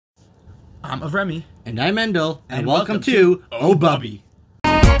I'm Avremi. And I'm Endel. And welcome to Oh Bubby.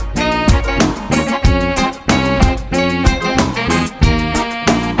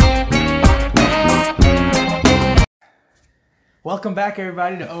 Welcome back,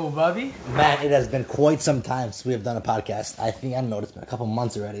 everybody, to Oh Bubby. Man, it has been quite some time since we have done a podcast. I don't know, it's been a couple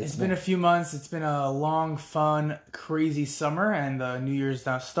months already. It's been a few months. It's been a long, fun, crazy summer, and New Year's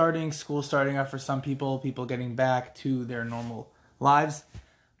now starting, school starting up for some people getting back to their normal lives.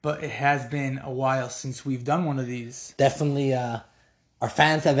 But it has been a while since we've done one of these. Definitely, our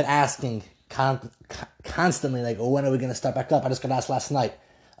fans have been asking constantly, like, when are we going to start back up? I just got asked last night,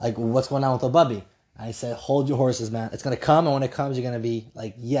 like, what's going on with Oh Bubby? I said, hold your horses, man. It's going to come, and when it comes, you're going to be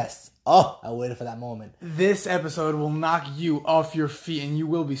like, yes. Oh, I waited for that moment. This episode will knock you off your feet, and you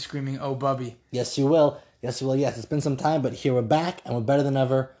will be screaming, "Oh, Bubby." Yes, you will. Yes, you will. Yes, it's been some time, but here we're back, and we're better than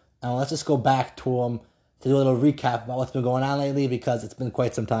ever. And let's just go back to to do a little recap about what's been going on lately, because it's been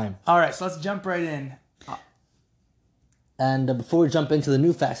quite some time. All right, so let's jump right in. And before we jump into the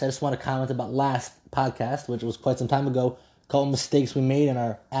new facts, I just want to comment about last podcast, which was quite some time ago. A couple mistakes we made, and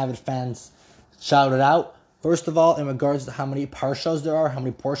our avid fans shouted out. First of all, in regards to how many parshas there are, how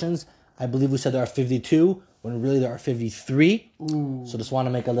many portions, I believe we said there are 52, when really there are 53. Ooh. So just want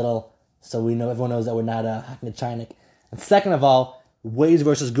to make a little, so we know, everyone knows that we're not hacking a Chinik. And second of all, Waze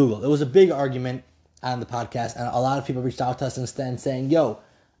versus Google. It was a big argument on the podcast, and a lot of people reached out to us instead saying, yo,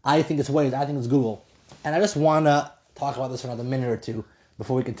 I think it's Waze, I think it's Google. And I just want to talk about this for another minute or two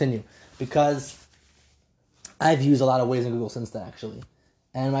before we continue, because I've used a lot of Waze and Google since then, actually.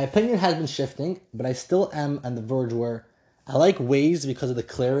 And my opinion has been shifting, but I still am on the verge where I like Waze because of the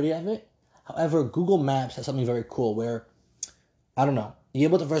clarity of it. However, Google Maps has something very cool where, I don't know, you're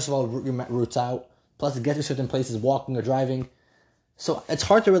able to, first of all, route your routes out, plus it gets you certain places walking or driving. So it's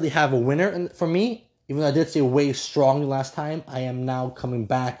hard to really have a winner for me. Even though I did say Waze strongly last time, I am now coming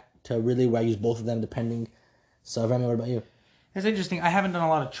back to really where I use both of them depending. So, Remy, what about you? It's interesting. I haven't done a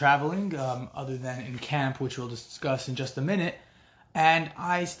lot of traveling other than in camp, which we'll discuss in just a minute. And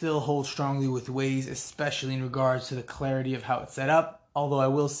I still hold strongly with Waze, especially in regards to the clarity of how it's set up. Although I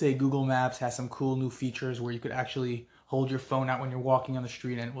will say Google Maps has some cool new features where you could actually hold your phone out when you're walking on the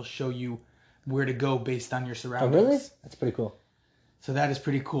street and it will show you where to go based on your surroundings. Oh, really? That's pretty cool. So that is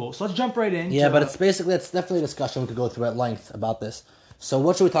pretty cool. So let's jump right in. Yeah, but it's definitely a discussion we could go through at length about this. So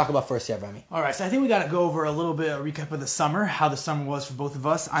what should we talk about first here, Remy? All right, so I think we got to go over a little bit of a recap of the summer, how the summer was for both of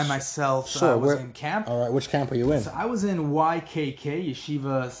us. I myself was in camp. All right, which camp are you in? So I was in YKK,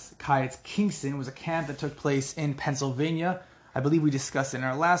 Yeshiva Kietz Kingston. It was a camp that took place in Pennsylvania. I believe we discussed it in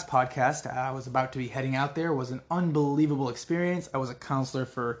our last podcast. I was about to be heading out there. It was an unbelievable experience. I was a counselor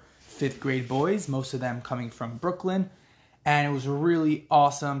for 5th grade boys, most of them coming from Brooklyn. And it was really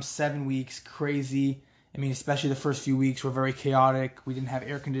awesome, 7 weeks, crazy. I mean, especially the first few weeks were very chaotic. We didn't have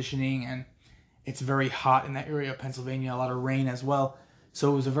air conditioning, and it's very hot in that area of Pennsylvania, a lot of rain as well.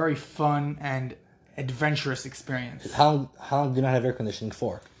 So it was a very fun and adventurous experience. How long did you not have air conditioning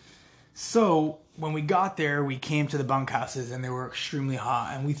for? So when we got there, we came to the bunkhouses, and they were extremely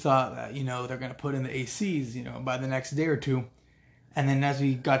hot. And we thought that, they're going to put in the ACs, by the next day or two. And then as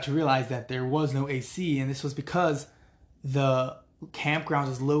we got to realize that there was no AC, and this was because the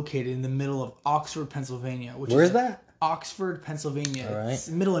campground is located in the middle of Oxford, Pennsylvania. Where is that? Oxford, Pennsylvania. All right. It's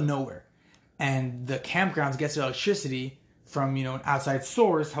the middle of nowhere. And the campgrounds gets electricity from, an outside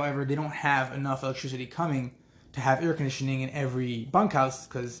source. However, they don't have enough electricity coming to have air conditioning in every bunkhouse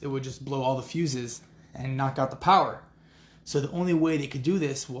because it would just blow all the fuses and knock out the power. So the only way they could do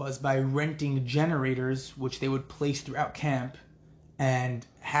this was by renting generators, which they would place throughout camp, and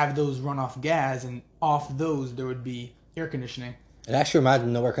have those run off gas, and off those there would be air conditioning. It actually reminds me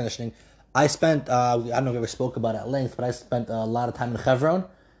of no air conditioning. I spent, I don't know if we ever spoke about it at length, but I spent a lot of time in Hebron,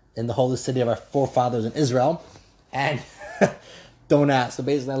 in the holy city of our forefathers in Israel. And don't ask. So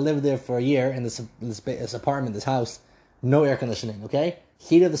basically, I lived there for a year in this apartment, this house, no air conditioning, okay?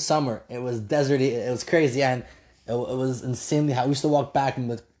 Heat of the summer. It was deserty. It was crazy. And it was insanely hot. We used to walk back in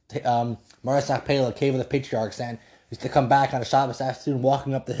the Marasak Pela, Cave of the Patriarchs, and we used to come back on a Shabbos afternoon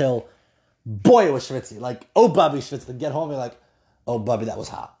walking up the hill. Boy, it was schwitzy. Like, oh, Bubby schwitz. To get home, you're like, oh, Bubby, that was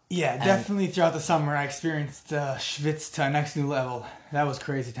hot. Yeah, definitely throughout the summer, I experienced schwitz to a next new level. That was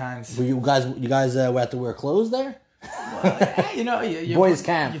crazy times. Were you guys had to wear clothes there? Well, boys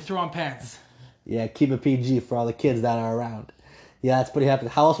camp. You throw on pants. Yeah, keep it PG for all the kids that are around. Yeah, that's pretty happy.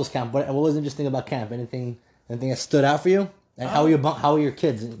 How else was camp? What was interesting about camp? Anything that stood out for you? And how are your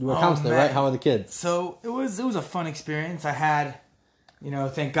kids? You were a counselor, right? How are the kids? So it was a fun experience. I had,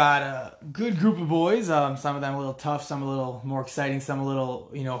 thank God, a good group of boys. Some of them a little tough, some a little more exciting, some a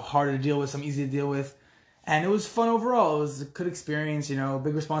little, harder to deal with, some easy to deal with. And it was fun overall. It was a good experience,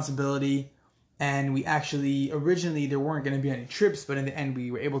 big responsibility. And we actually, originally, there weren't going to be any trips, but in the end,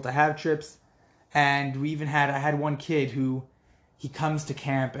 we were able to have trips. And I had one kid who, he comes to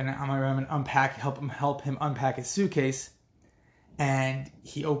camp, and I'm going to help him unpack his suitcase. And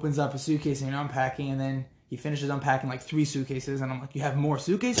he opens up a suitcase and unpacking, and then he finishes unpacking like 3 suitcases. And I'm like, you have more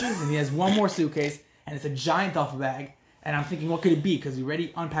suitcases? And he has one more suitcase, and it's a giant duffel bag. And I'm thinking, what could it be? Because he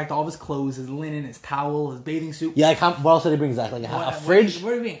already unpacked all of his clothes, his linen, his towel, his bathing suit. Yeah, what else did he bring exactly? Like a fridge?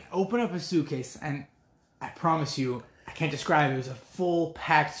 What do you mean? Open up his suitcase, and I promise you, I can't describe it. It was a full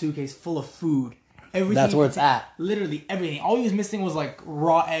packed suitcase full of food. Everything. That's where it's at. Literally everything. All he was missing was like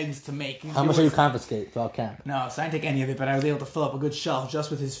raw eggs to make. How much did you confiscate throughout camp? No, so I didn't take any of it, but I was able to fill up a good shelf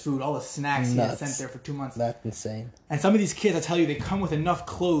just with his food, all the snacks he had sent there for 2 months. That's insane. And some of these kids, I tell you, they come with enough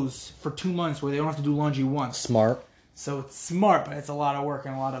clothes for 2 months where they don't have to do laundry once. Smart. So it's smart, but it's a lot of work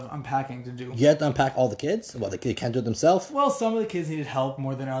and a lot of unpacking to do. You had to unpack all the kids? Well, they can't do it themselves? Well, some of the kids needed help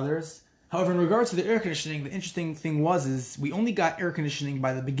more than others. However, in regards to the air conditioning, the interesting thing is we only got air conditioning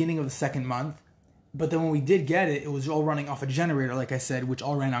by the beginning of the 2nd month. But then when we did get it, it was all running off a generator, like I said, which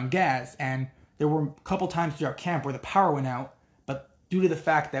all ran on gas. And there were a couple times throughout camp where the power went out. But due to the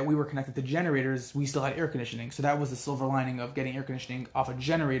fact that we were connected to generators, we still had air conditioning. So that was the silver lining of getting air conditioning off a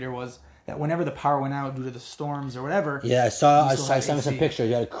generator, was that whenever the power went out due to the storms or whatever. Yeah, I saw some pictures.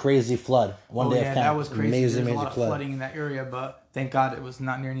 You had a crazy flood one day of camp. That was crazy. Amazing, There was a lot amazing of flood. flooding in that area, but thank God it was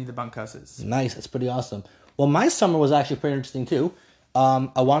not near any of the bunkhouses. Nice, that's pretty awesome. Well, my summer was actually pretty interesting too.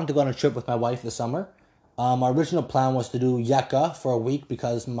 I wanted to go on a trip with my wife this summer. My original plan was to do Yeka for a week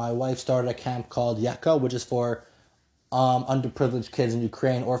because my wife started a camp called Yeka, which is for underprivileged kids in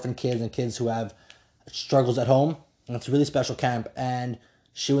Ukraine, orphan kids and kids who have struggles at home. And it's a really special camp. And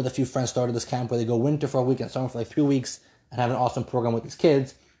she with a few friends started this camp where they go winter for a week and summer for like 3 weeks and have an awesome program with these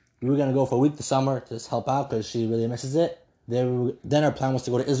kids. We were going to go for a week this summer to just help out because she really misses it. Then our plan was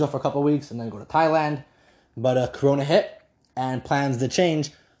to go to Israel for a couple of weeks and then go to Thailand. But Corona hit and plans did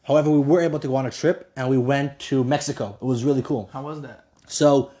change. However, we were able to go on a trip, and we went to Mexico. It was really cool. How was that?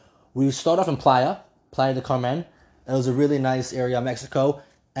 So, we started off in Playa del Carmen. It was a really nice area of Mexico.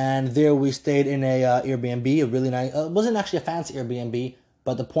 And there we stayed in a Airbnb, a really nice... it wasn't actually a fancy Airbnb,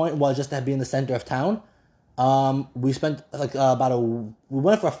 but the point was just to be in the center of town. We spent we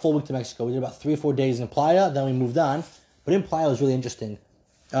went for a full week to Mexico. We did about 3 or 4 days in Playa, then we moved on. But in Playa, it was really interesting.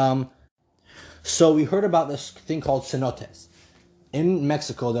 So, we heard about this thing called cenotes. In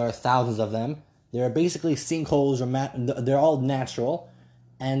Mexico, there are thousands of them. They're basically sinkholes, they're all natural,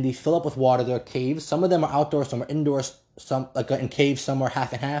 and they fill up with water. They're caves. Some of them are outdoors, some are indoors, some like in caves, some are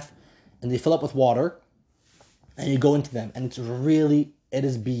half and half, and they fill up with water, and you go into them, and it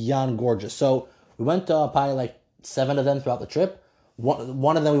is beyond gorgeous. So we went to probably like 7 of them throughout the trip.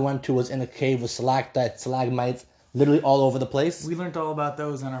 One of them we went to was in a cave with stalagmites, literally all over the place. We learned all about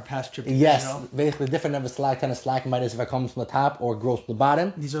those on our past trip. Yes, basically different of a stalactite and stalagmite is if it comes from the top or grows from the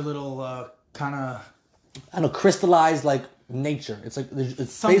bottom. These are little kind of... I don't know, crystallized like nature. It's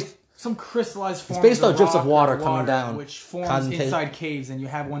like some crystallized forms. It's based on of drips of rock water or coming down, which forms inside caves, and you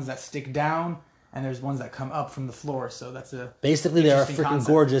have ones that stick down, and there's ones that come up from the floor. So that's a basically they are freaking concept.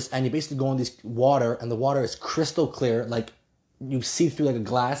 Gorgeous, and you basically go in this water, and the water is crystal clear, like you see through like a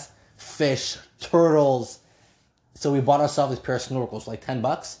glass. Fish, turtles. So we bought ourselves this pair of snorkels for like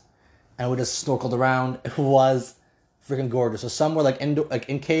 $10, and we just snorkeled around. It was freaking gorgeous. So some were like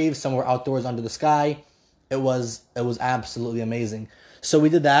in caves, some were outdoors under the sky. It was absolutely amazing. So we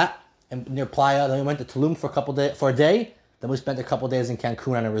did that near Playa. Then we went to Tulum for a day. Then we spent a couple days in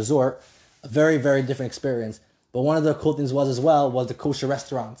Cancun on a resort. A very, very different experience. But one of the cool things was the kosher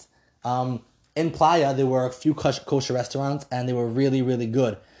restaurants. In Playa, there were a few kosher restaurants, and they were really, really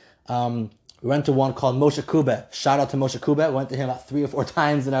good. We went to one called Moshe Kube. Shout out to Moshe Kube. We went to him about 3 or 4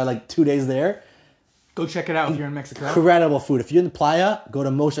 times in our 2 days there. Go check it out if you're in Mexico. Incredible food. If you're in Playa, go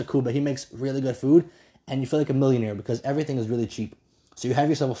to Moshe Kube. He makes really good food, and you feel like a millionaire because everything is really cheap. So you have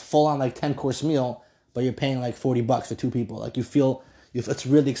yourself a full-on 10-course meal, but you're paying $40 for 2 people. It's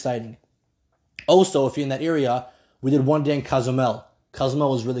really exciting. Also, if you're in that area, we did 1 day in Cozumel. Cozumel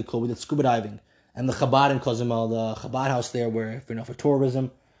was really cool. We did scuba diving. And the Chabad in Cozumel, the Chabad house there, where for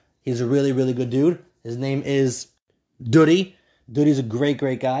tourism, he's a really, really good dude. His name is Dudi. Dudi's a great,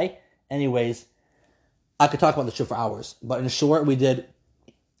 great guy. Anyways, I could talk about the trip for hours. But in short, we did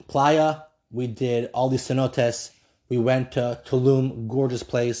Playa. We did all these cenotes. We went to Tulum, gorgeous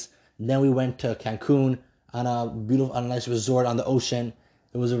place. Then we went to Cancun on a nice resort on the ocean.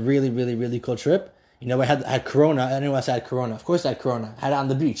 It was a really, really, really cool trip. I had Corona. Anyone else had Corona? Of course I had Corona. I had it on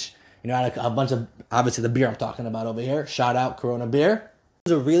the beach. I had a bunch of, obviously the beer I'm talking about over here. Shout out Corona beer. It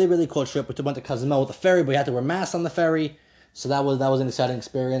was a really, really cool trip. We went to Cozumel with the ferry, but we had to wear masks on the ferry. So that was an exciting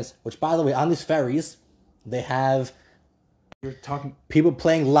experience. Which, by the way, on these ferries, they have You're talking. people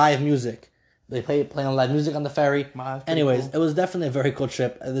playing live music. They playing live music on the ferry. Wow, that's pretty Anyways, cool. it was definitely a very cool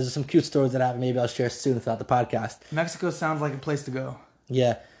trip. There's some cute stories that happened. Maybe I'll share soon throughout the podcast. Mexico sounds like a place to go.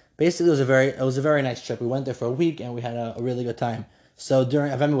 Yeah, basically it was a very nice trip. We went there for a week and we had a really good time. So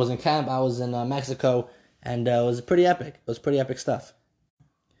during Avemi was in camp, I was in Mexico, and it was pretty epic. It was pretty epic stuff.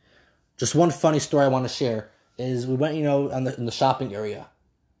 Just one funny story I want to share is we went, in the shopping area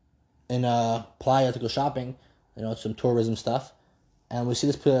in Playa to go shopping, some tourism stuff, and we see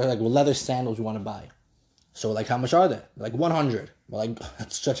this pair of leather sandals we want to buy. So we're like, how much are they? They're like 100. We're like,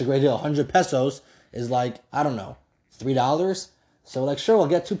 that's such a great deal. 100 pesos is like, I don't know, $3. So we're like, sure, we'll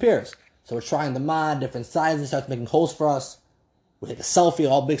get 2 pairs. So we're trying them on, different sizes, starts making holes for us. We take a selfie,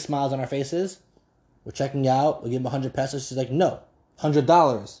 all big smiles on our faces. We're checking out. We give him 100 pesos. She's like, no,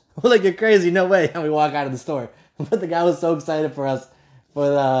 $100. We're like, you're crazy, no way. And we walk out of the store. But the guy was so excited for us for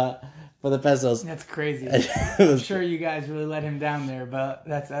the pesos. That's crazy. I'm sure you guys really let him down there, but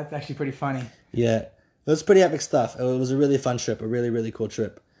that's actually pretty funny. Yeah, it was pretty epic stuff. It was a really fun trip, a really, really cool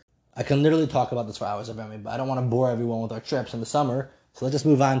trip. I can literally talk about this for hours, but I don't want to bore everyone with our trips in the summer. So let's just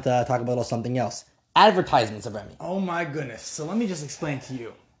move on to talk about a little something else. Advertisements of Remy. Oh my goodness. So let me just explain to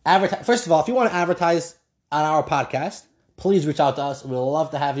you. First of all, if you want to advertise on our podcast, please reach out to us. We'd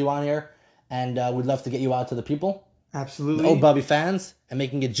love to have you on here, and we'd love to get you out to the people. Absolutely. The Old Bubby fans, and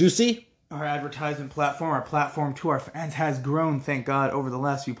making it juicy. Our advertisement platform, our platform to our fans has grown, thank God, over the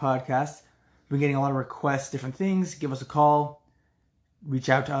last few podcasts. We've been getting a lot of requests, different things. Give us a call. Reach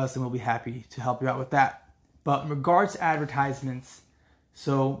out to us, and we'll be happy to help you out with that. But in regards to advertisements,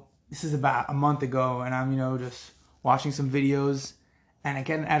 so this is about a month ago, and I'm, just watching some videos, and I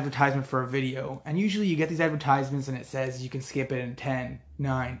get an advertisement for a video. And usually you get these advertisements, and it says you can skip it in 10,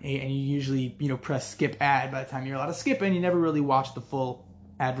 9, 8, and you usually, press skip ad by the time you're allowed to skip it, and you never really watch the full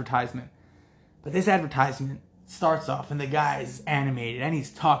advertisement. But this advertisement starts off, and the guy is animated, and he's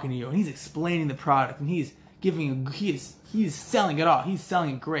talking to you, and he's explaining the product, and he's selling it all. He's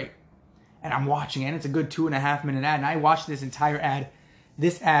selling it great. And I'm watching it, and it's a good 2.5 minute ad, and I watched this entire ad.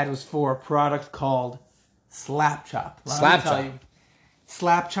 This ad was for a product called Slap Chop. Slap Chop.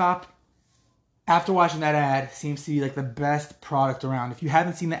 Slap Chop, after watching that ad, seems to be like the best product around. If you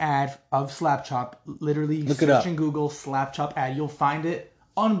haven't seen the ad of Slap Chop, literally Look it up. search in Google Slap Chop ad. You'll find it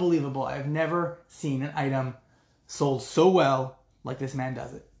unbelievable. I've never seen an item sold so well like this man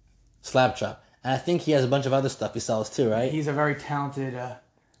does it. Slap Chop. And I think he has a bunch of other stuff he sells too, right? He's a very talented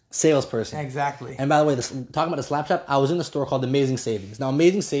salesperson. Exactly. And by the way, talking about the Slap Chop, I was in a store called Amazing Savings. Now,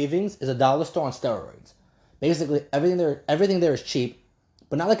 Amazing Savings is a dollar store on steroids. Basically, everything there is cheap,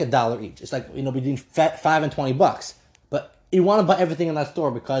 but not like $1 each. It's like, between $5 and $20. But you want to buy everything in that store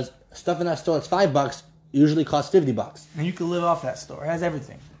because stuff in that store that's $5 usually costs $50. And you can live off that store. It has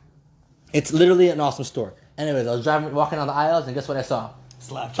everything. It's literally an awesome store. Anyways, I was walking down the aisles, and guess what I saw?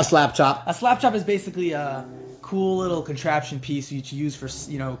 Slap Chop. A Slap Chop. A Slap Chop is basically a cool little contraption piece you use for,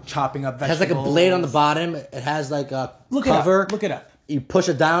 chopping up vegetables. It has like a blade on the bottom. It has like a cover. Look it up. You push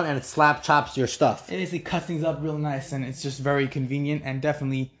it down, and it slap chops your stuff. It basically cuts things up real nice, and it's just very convenient and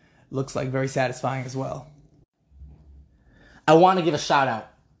definitely looks like very satisfying as well. I want to give a shout out.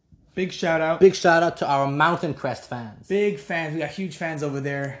 Big shout out. Big shout out to our Mountain Crest fans. Big fans. We got huge fans over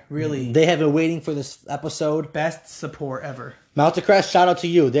there. Really. They have been waiting for this episode. Best support ever. Mountain Crest, shout out to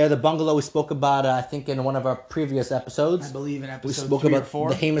you. They're the bungalow we spoke about, I think, in one of our previous episodes. I believe in episode we spoke 3 about or 4.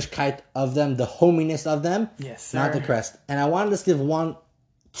 the Hamishkeit of them, the hominess of them. Yes, sir. Mountain Crest. And I wanted to give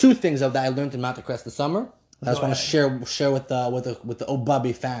two things of that I learned in Mountain Crest this summer. I just want to share with the Old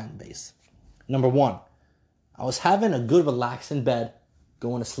Bubby fan base. Number 1, I was having a good relax in bed,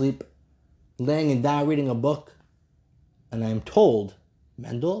 going to sleep, laying down reading a book, and I'm told,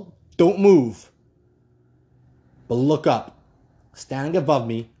 Mendel, don't move, but look up. Standing above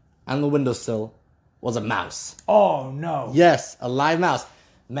me on the windowsill was a mouse. Oh no! Yes, a live mouse.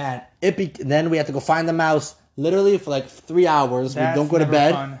 Man, then we had to go find the mouse. Literally for like 3 hours. That's we don't go to never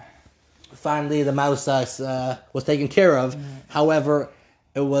bed. Fun. Finally, the mouse was taken care of. However,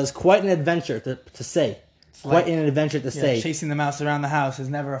 it was quite an adventure to say. Quite an adventure to say. Chasing the mouse around the house is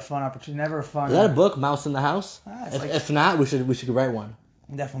never a fun opportunity. Never a fun. Is that a book, Mouse in the House? It's if not, we should write one.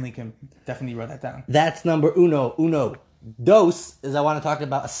 Definitely write that down. That's number uno. Dos is I want to talk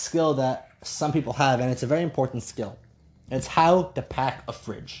about a skill that some people have, and it's a very important skill. It's how to pack a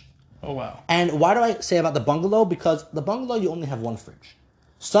fridge. Oh wow. And why do I say about the bungalow? Because the bungalow, you only have one fridge.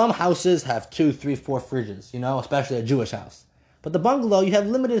 Some houses have 2, 3, 4 fridges, especially a Jewish house. But the bungalow, you have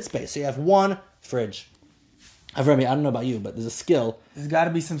limited space, so you have one fridge. I don't know about you, but there's a skill. There's got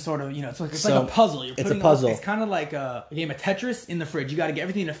to be some sort of, it's like So, a puzzle. You're it's putting a puzzle. It's kind of like a game of Tetris in the fridge. You got to get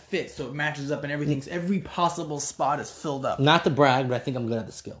everything to fit so it matches up and every possible spot is filled up. Not to brag, but I think I'm good at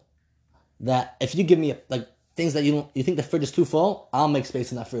the skill. That if you give me things that you think the fridge is too full, I'll make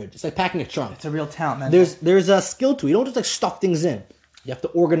space in that fridge. It's like packing a trunk. It's a real talent, man. There's a skill to it. You don't just like stuff things in. You have to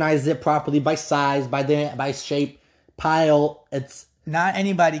organize it properly by size, by shape, pile. Not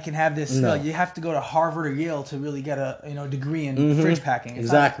anybody can have this skill. No. You have to go to Harvard or Yale to really get a degree in fridge packing.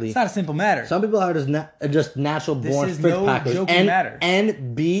 Exactly. It's not a simple matter. Some people are just natural born is fridge no packers. joking matter.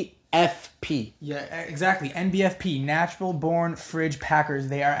 NBFP. Yeah, exactly. NBFP, Natural Born Fridge Packers.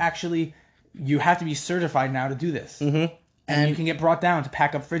 They are actually, you have to be certified now to do this. Mm-hmm. And you can get brought down to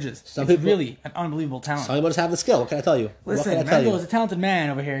pack up fridges. It's really an unbelievable talent. Some people just have the skill. What can I tell you? Listen, Mendel is a talented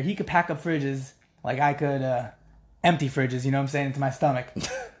man over here. He could pack up fridges like I could empty fridges, you know what I'm saying, into my stomach.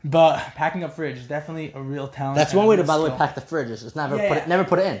 But packing up fridge is definitely a real talent. That's one way to, by the way, pack the fridge. Just never put it in. Never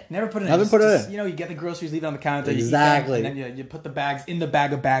put it in. Never put it in. You get the groceries, leave it on the counter. Exactly. You eat them, and then you put the bags in the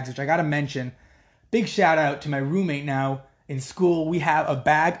bag of bags, which I got to mention. Big shout out to my roommate now. In school, we have a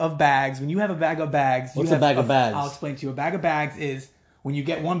bag of bags. When you have a bag of bags... What's a bag of bags? I'll explain to you. A bag of bags is when you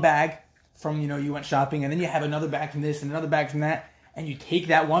get one bag from, you went shopping, and then you have another bag from this and another bag from that, and you take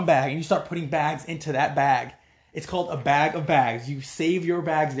that one bag and you start putting bags into that bag. It's called a bag of bags. You save your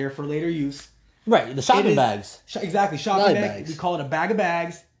bags there for later use. Right, the shopping bags. Exactly, shopping bags. bags. We call it a bag of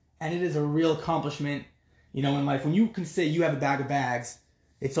bags, and it is a real accomplishment, in life. When you can say you have a bag of bags,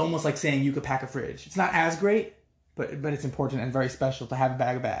 it's almost like saying you could pack a fridge. It's not as great, but it's important and very special to have a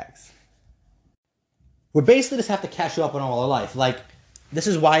bag of bags. We basically just have to catch you up on all our life. This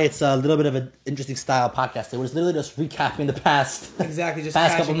is why it's a little bit of an interesting style podcast. It was literally just recapping the past. Exactly, just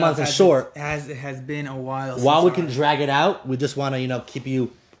past couple months in short. As it has been a while. While we can drag it out, we just want to, keep you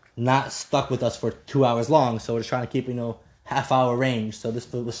not stuck with us for 2 hours long. So we're just trying to keep, half-hour range. So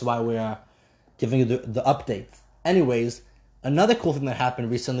this is why we are giving you the updates. Anyways, another cool thing that happened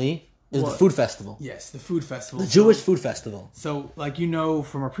recently is the food festival. Yes, the food festival. The Jewish food festival. So, like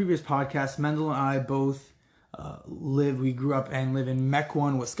from our previous podcast, Mendel and I both we grew up and live in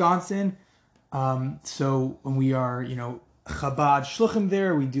Mequon, Wisconsin. So when we are, Chabad Shluchim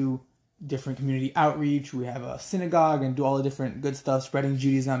there, we do different community outreach. We have a synagogue and do all the different good stuff, spreading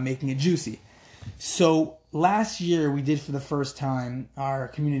Judaism, making it juicy. So last year we did for the first time, our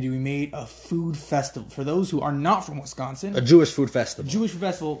community, we made a food festival. For those who are not from Wisconsin. A Jewish food festival. Jewish food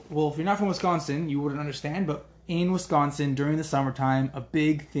festival. Well, if you're not from Wisconsin, you wouldn't understand, but in Wisconsin during the summertime, a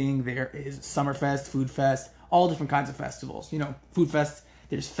big thing there is Summerfest, Food Fest, all different kinds of festivals. Food Fest,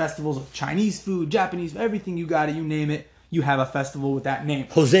 there's festivals of Chinese food, Japanese, everything you got it, you name it, you have a festival with that name.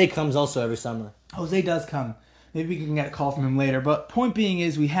 Jose comes also every summer. Jose does come. Maybe we can get a call from him later. But point being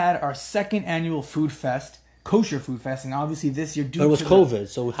is we had our second annual Food Fest, Kosher Food Fest, and obviously this year But it was COVID,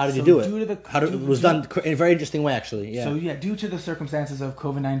 so how did you do it? It was done in a very interesting way, actually. Yeah. So due to the circumstances of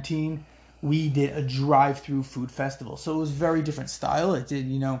COVID-19, we did a drive-through food festival. So it was very different style. It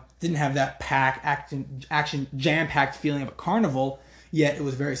didn't have that action jam-packed feeling of a carnival, yet it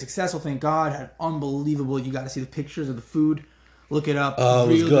was very successful. Thank God. Had unbelievable. You got to see the pictures of the food. Look it up. Oh,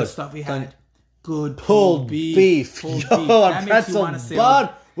 it was good stuff. We had good pulled beef. And pretzel bun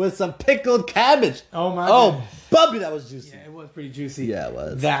with some pickled cabbage. Oh my God. Bubby, that was juicy. Yeah, it was pretty juicy. Yeah, it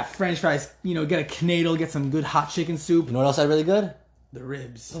was. That French fries, get a knadle, get some good hot chicken soup. You know what else had really good? The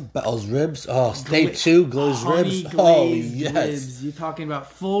ribs. Those ribs. Oh, steak too, glazed ribs. Oh, yes. Ribs. You're talking about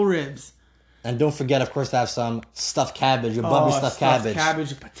full ribs. And don't forget, of course, to have some stuffed cabbage, your Bubby stuffed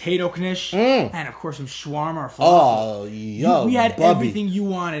cabbage. Potato knish, and of course some shawarma or falafel. Oh, yo, we had everything you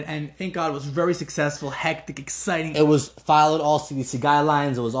wanted, and thank God it was very successful, hectic, exciting. It was followed all CDC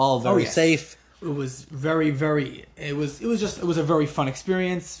guidelines. It was all very safe. It was very, very. It was a very fun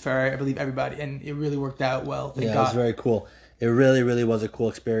experience for I believe everybody, and it really worked out well. Thank God. It was very cool. It really, really was a cool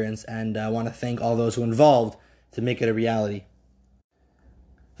experience, and I want to thank all those who involved to make it a reality.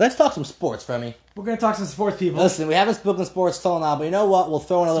 Let's talk some sports, Femi. We're going to talk some sports, people. Listen, we haven't spoken sports till now, but you know what? We'll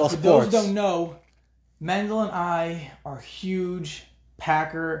throw in a little sports. For those who don't know, Mendel and I are huge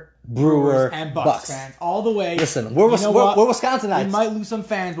Packer, Brewer, and Bucks fans. All the way. Listen, we're Wisconsinites. We might lose some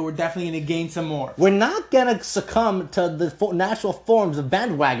fans, but we're definitely going to gain some more. We're not going to succumb to the natural forms of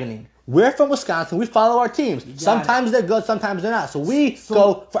bandwagoning. We're from Wisconsin. We follow our teams. Sometimes they're good, sometimes they're not. So we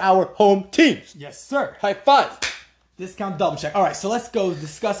go for our home teams. Yes, sir. High five. Discount double check. All right, so let's go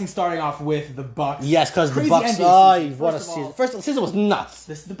starting off with the Bucks. Yes, because the Bucks. What a season! First season was nuts.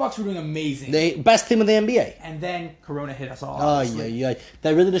 The Bucks were doing amazing. The best team in the NBA. And then Corona hit us all. Oh yeah.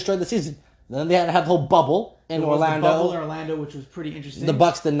 That really destroyed the season. Then they had to have the whole bubble. in There was Orlando. the bubble in Orlando, which was pretty interesting. The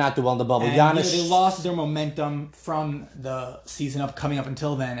Bucks did not do well in the bubble. And, Giannis, they lost their momentum from the season coming up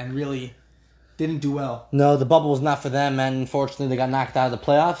until then, and really didn't do well. no, the bubble was not for them, and unfortunately they got knocked out of the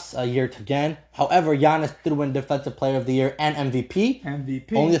playoffs a year again. However, Giannis did win Defensive Player of the Year and MVP.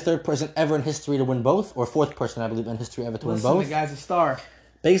 MVP. Only the third person ever in history to win both, or fourth person, I believe, in history ever to win Listen, both. the guy's a star.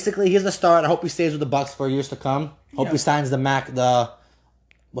 Basically, he's the star, and I hope he stays with the Bucks for years to come. Hope Yeah. he signs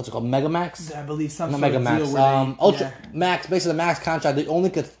what's it called, Mega Max? I believe some Not sort Mega of Max. deal where they, Ultra Max, basically the max contract. They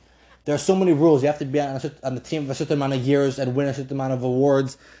only could. There are so many rules. You have to be on the team for a certain amount of years and win a certain amount of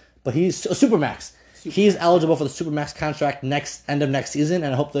awards. But he's a Supermax. He's eligible for the Supermax contract end of next season,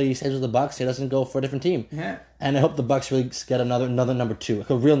 and I hope that he stays with the Bucks. He doesn't go for a different team. Yeah. And I hope the Bucks really get another number two, like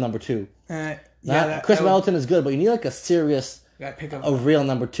a real number two. Chris that Middleton is good, but you need like a serious. Got to pick up A real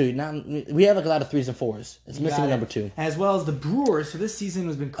number two. Now we have like a lot of 3s and 4s. It's missing a number two. As well as the Brewers. So this season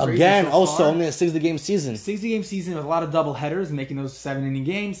has been crazy. Again, so also far. only a 60-game season. 60-game season with a lot of double headers, making those 7-inning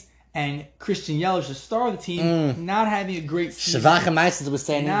games. And Christian Yelich, the star of the team, not having a great season. Shavacha Meisters was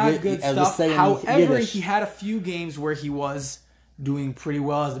saying Not good stuff. saying However, Yiddish. he had a few games where he was doing pretty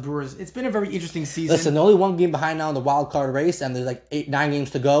well as the Brewers. It's been a very interesting season. Listen, they're only one game behind now in the wild card race, and there's like 9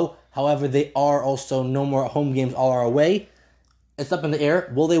 games to go. However, they are also no more home games, all are away. It's up in the air.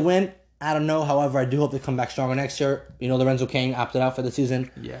 Will they win? I don't know. However, I do hope they come back stronger next year. Lorenzo Cain opted out for the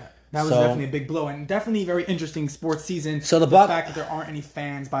season. Yeah. That was definitely a big blow, and definitely a very interesting sports season. So the fact that there aren't any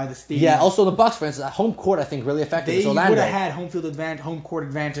fans by the stadium. Yeah, also the Bucks, for instance, home court, I think, really affected They would Orlando. have had home court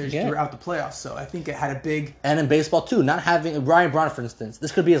advantage throughout the playoffs. So I think it had a big. And in baseball, too. Not having Ryan Braun, for instance.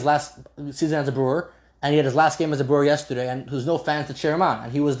 This could be his last season as a Brewer, and he had his last game as a Brewer yesterday, and there's no fans to cheer him on.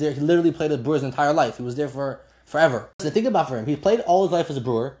 And he was there. He literally played the Brewers' entire life. He was there for forever. So think about for him. He played all his life as a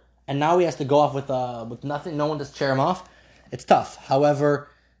Brewer, and now he has to go off with nothing. No one to cheer him off. It's tough. However,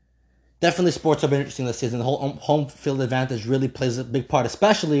 definitely sports have been interesting this season. The whole home field advantage really plays a big part,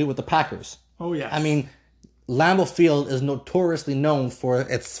 especially with the Packers. Oh, yeah. I mean, Lambeau Field is notoriously known for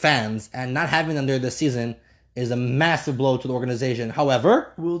its fans, and not having them there this season is a massive blow to the organization.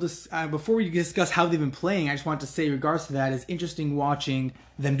 However, we'll just before we discuss how they've been playing, I just want to say, in regards to that, it's interesting watching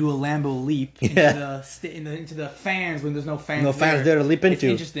them do a Lambeau leap into the fans when there's no fans. No fans there to leap into. It's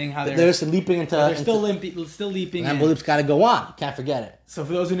interesting how they're just leaping into. They're still leaping. Lambeau leap's got to go on. You can't forget it. So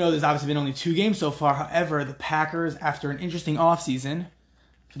for those who know, there's obviously been only 2 games so far. However, the Packers, after an interesting offseason,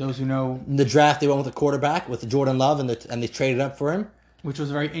 for those who know, in the draft they went with a quarterback with Jordan Love, and they traded up for him, which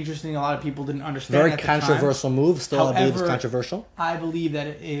was very interesting. A lot of people didn't understand. Very controversial move. Still, I believe it's controversial. I believe that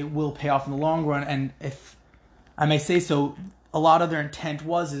it will pay off in the long run, and if I may say so, a lot of their intent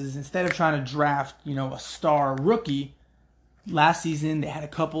is instead of trying to draft, a star rookie. Last season, they had a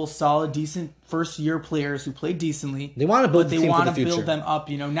couple solid, decent first-year players who played decently. They want to build the team for the future. They want to build them up.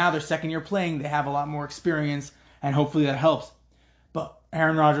 Now their second year playing, they have a lot more experience, and hopefully that helps. But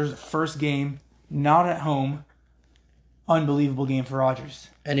Aaron Rodgers, first game, not at home. Unbelievable game for Rodgers.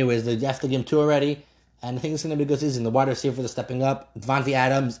 Anyways, they after game 2 already, and I think it's going to be a good season. The wide receivers are stepping up. Devontae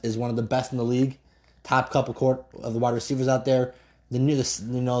Adams is one of the best in the league. Top couple of the wide receivers out there. The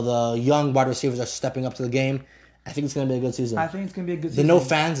young wide receivers are stepping up to the game. I think it's going to be a good season. I think it's going to be a good season. The no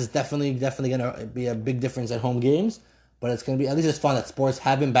fans is definitely going to be a big difference at home games, but it's going to be, at least it's fun that sports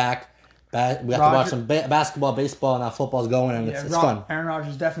have been back. We have to watch some basketball, baseball, and now football's going, and it's fun. Aaron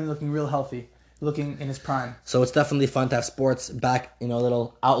Rodgers definitely looking real healthy, looking in his prime. So it's definitely fun to have sports back, a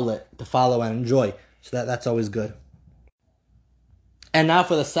little outlet to follow and enjoy. So that's always good. And now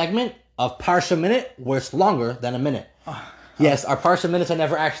for the segment of Parsha Minute, where it's longer than a minute. Yes, our Parsha Minutes are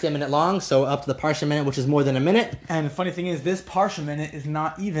never actually a minute long, so up to the Parsha Minute, which is more than a minute. And the funny thing is, this Parsha Minute is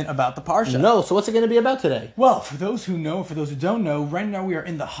not even about the Parsha. No, so what's it going to be about today? Well, for those who know, for those who don't know, right now we are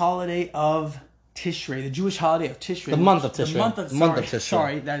in the holiday of Tishrei, the Jewish holiday of Tishrei. The month of Tishrei. The month of Tishrei.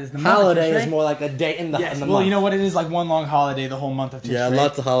 Sorry, that is the month holiday of Tishrei. is more like a day in the month. Well, you know what? It is like one long holiday, the whole month of Tishrei. Yeah,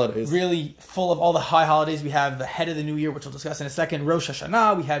 lots of holidays. Really full of all the high holidays. We have the head of the new year, which we'll discuss in a second, Rosh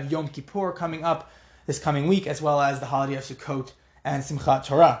Hashanah. We have Yom Kippur coming up this coming week, as well as the holiday of Sukkot and Simchat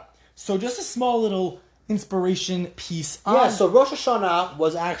Torah. So just a small little inspiration piece on... Yeah, so Rosh Hashanah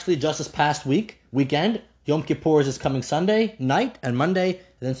was actually just this past weekend. Yom Kippur is coming Sunday night and Monday, and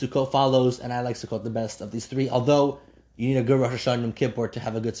then Sukkot follows, and I like Sukkot the best of these 3, although you need a good Rosh Hashanah and Yom Kippur to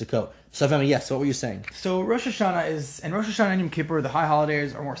have a good Sukkot. So, Femi, yes, what were you saying? So Rosh Hashanah and Yom Kippur, the high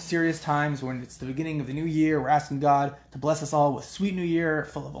holidays, are more serious times when it's the beginning of the new year. We're asking God to bless us all with sweet new year,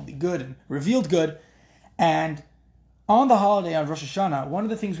 full of only good and revealed good. And on the holiday of Rosh Hashanah, one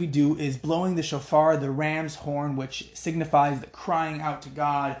of the things we do is blowing the shofar, the ram's horn, which signifies the crying out to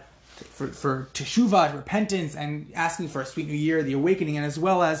God for teshuvah, repentance, and asking for a sweet new year, the awakening, and as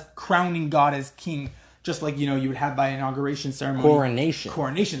well as crowning God as king. just like, you would have by inauguration ceremony.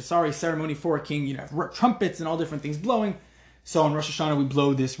 Coronation, ceremony for a king. Have trumpets and all different things blowing. So on Rosh Hashanah, we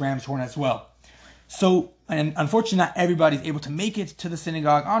blow this ram's horn as well. So, and unfortunately, not everybody's able to make it to the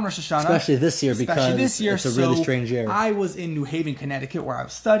synagogue on Rosh Hashanah. Especially this year, because it's a really strange year. I was in New Haven, Connecticut, where I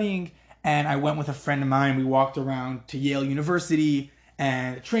was studying, and I went with a friend of mine. We walked around to Yale University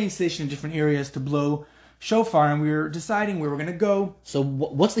and the train station in different areas to blow shofar, and we were deciding where we're going to go. So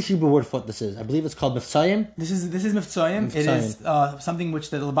what's the Hebrew word for what this is? I believe it's called Miftzayim. This is Miftzayim. It is something which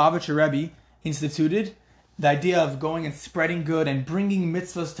the Lubavitcher Rebbe instituted. The idea of going and spreading good and bringing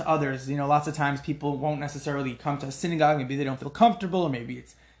mitzvahs to others. Lots of times people won't necessarily come to a synagogue. Maybe they don't feel comfortable, or maybe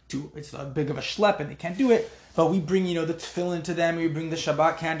it's a big of a schlep and they can't do it. But we bring, the tefillin to them. We bring the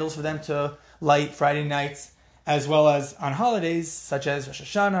Shabbat candles for them to light Friday nights. As well as on holidays, such as Rosh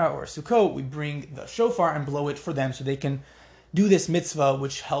Hashanah or Sukkot, we bring the shofar and blow it for them so they can do this mitzvah,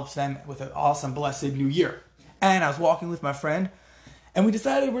 which helps them with an awesome, blessed new year. And I was walking with my friend, and we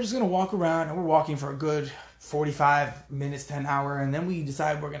decided we're just going to walk around, and we're walking for a good 45 minutes to an hour, and then we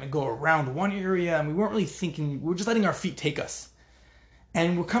decided we're going to go around one area, and we weren't really thinking, we were just letting our feet take us.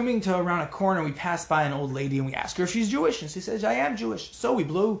 And we're coming to around a corner, we pass by an old lady, and we ask her if she's Jewish, and she says, I am Jewish. So we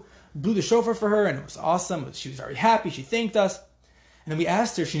blew the shofar for her, and it was awesome. She was very happy. She thanked us. And then we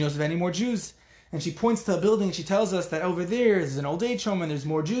asked her if she knows of any more Jews. And she points to a building, and she tells us that over there is an old age home, and there's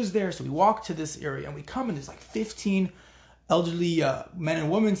more Jews there. So we walk to this area, and we come, and there's like 15 elderly men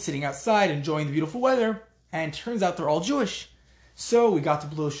and women sitting outside enjoying the beautiful weather. And it turns out they're all Jewish. So we got to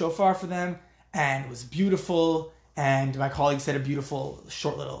blow shofar for them, and it was beautiful. And my colleague said a beautiful,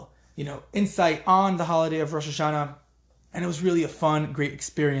 short little, insight on the holiday of Rosh Hashanah. And it was really a fun, great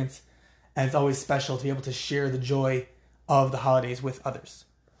experience. And it's always special to be able to share the joy of the holidays with others.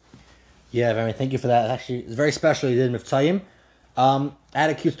 Yeah, Remy, thank you for that. Actually, it's very special you did Miftzayim. I had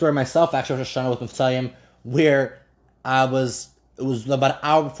a cute story myself, actually, Rosh Hashanah with Miftzayim, where it was about an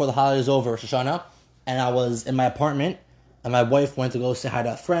hour before the holidays over, Rosh Hashanah, and I was in my apartment, and my wife went to go say hi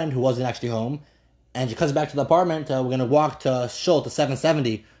to a friend who wasn't actually home, and she comes back to the apartment. We're going to walk to Shul, to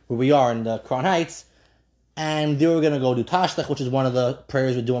 770, where we are in the Crown Heights, and they were going to go do Tashlech, which is one of the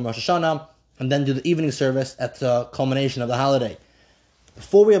prayers we do on Rosh Hashanah, and then do the evening service at the culmination of the holiday.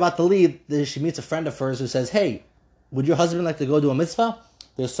 Before we were about to leave, she meets a friend of hers who says, hey, would your husband like to go do a mitzvah?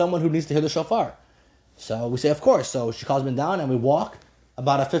 There's someone who needs to hear the shofar. So we say, of course. So she calls me down, and we walk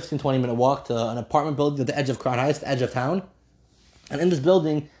about a 15-20 minute walk to an apartment building at the edge of Crown Heights, the edge of town. And in this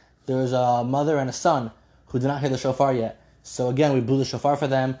building, there's a mother and a son who did not hear the shofar yet. So again, we blew the shofar for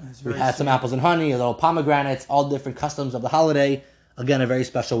them. We had some apples and honey, a little pomegranates, all different customs of the holiday. Again, a very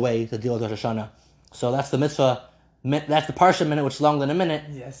special way to deal with Rosh Hashanah. So that's the mitzvah. That's the Parsha minute, which is longer than a minute.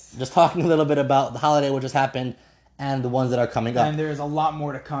 Yes. Just talking a little bit about the holiday which just happened and the ones that are coming up. And there's a lot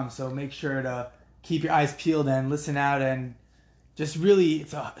more to come, so make sure to keep your eyes peeled and listen out. And just really,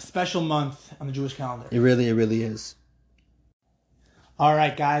 it's a special month on the Jewish calendar. It really is. All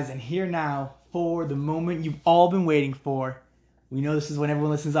right, guys, and here now for the moment you've all been waiting for. We know this is when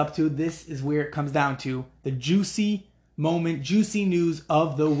everyone listens up to. This is where it comes down to the juicy moment, juicy news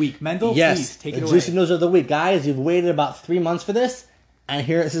of the week. Mendel, please take it away. Juicy news of the week. Guys, you've waited about 3 months for this, and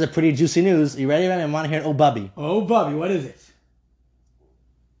here, this is a pretty juicy news. You ready, man? I want to hear, oh, Bubby. Oh, Bubby, what is it?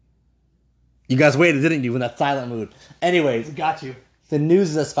 You guys waited, didn't you, in that silent mood? Anyways. We got you. The news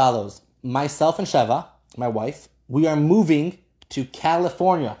is as follows. Myself and Sheva, my wife, we are moving to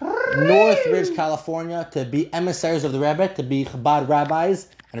California, Northridge, California, to be emissaries of the Rebbe, to be Chabad rabbis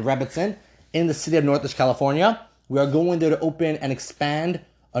and Rebbetzin in the city of Northridge, California. We are going there to open and expand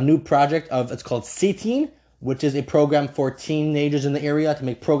a new project it's called C-Teen, which is a program for teenagers in the area to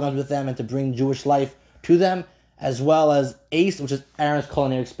make programs with them and to bring Jewish life to them, as well as ACE, which is Aaron's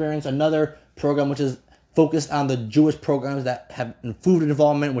Culinary Experience, another program which is focused on the Jewish programs that have food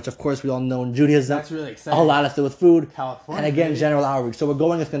involvement, which of course we all know in Judaism. That's really exciting. A lot has to do with food. California. And again, general outreach. So we're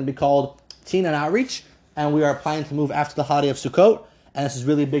going, it's going to be called Teen and Outreach, and we are planning to move after the holiday of Sukkot. And this is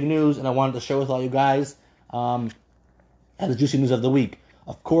really big news, and I wanted to share with all you guys as the juicy news of the week.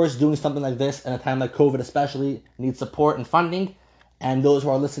 Of course, doing something like this in a time like COVID especially needs support and funding. And those who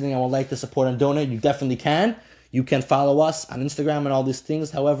are listening and would like to support and donate, you definitely can. You can follow us on Instagram and all these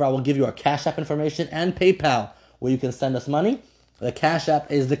things. However, I will give you our Cash App information and PayPal where you can send us money. The Cash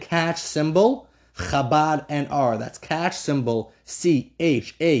App is the catch symbol, Chabad NR. That's catch symbol,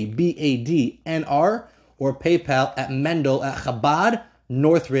 CHABADNR, or PayPal at Mendel at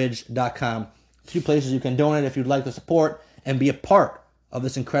ChabadNorthridge.com. 2 places you can donate if you'd like to support and be a part of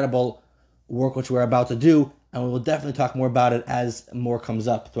this incredible work which we're about to do. And we will definitely talk more about it as more comes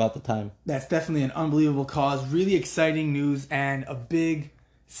up throughout the time. That's definitely an unbelievable cause. Really exciting news and a big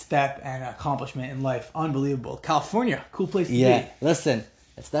step and accomplishment in life. Unbelievable. California, cool place to Yeah, be. listen,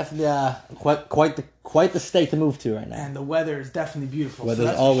 it's definitely quite the state to move to right now. And the weather is definitely beautiful. Weather's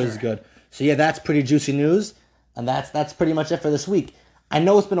that's for always sure. good. So yeah, that's pretty juicy news, and that's pretty much it for this week. I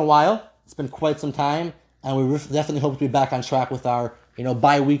know it's been a while. It's been quite some time, and we definitely hope to be back on track with our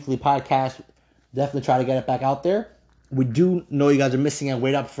bi-weekly podcast. Definitely try to get it back out there. We do know you guys are missing and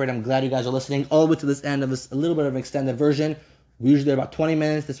wait up for it. I'm glad you guys are listening all the way to this end of this, a little bit of an extended version. We usually do about 20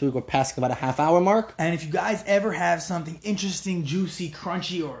 minutes. This week we're passing about a half-hour mark. And if you guys ever have something interesting, juicy,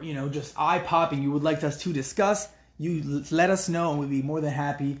 crunchy, or just eye-popping you would like us to discuss, you let us know, and we'd be more than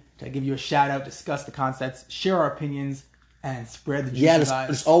happy to give you a shout-out, discuss the concepts, share our opinions, and spread the juicy vibes.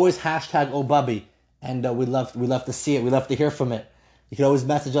 There's always hashtag #OhBubby, and we love to see it. We love to hear from it. You can always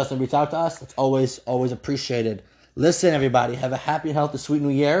message us and reach out to us. It's always appreciated. Listen, everybody, have a happy and healthy, sweet new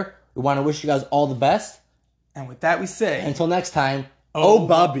year. We want to wish you guys all the best. And with that, we say, Until next time, Oh,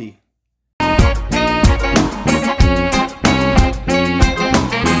 OhBubby.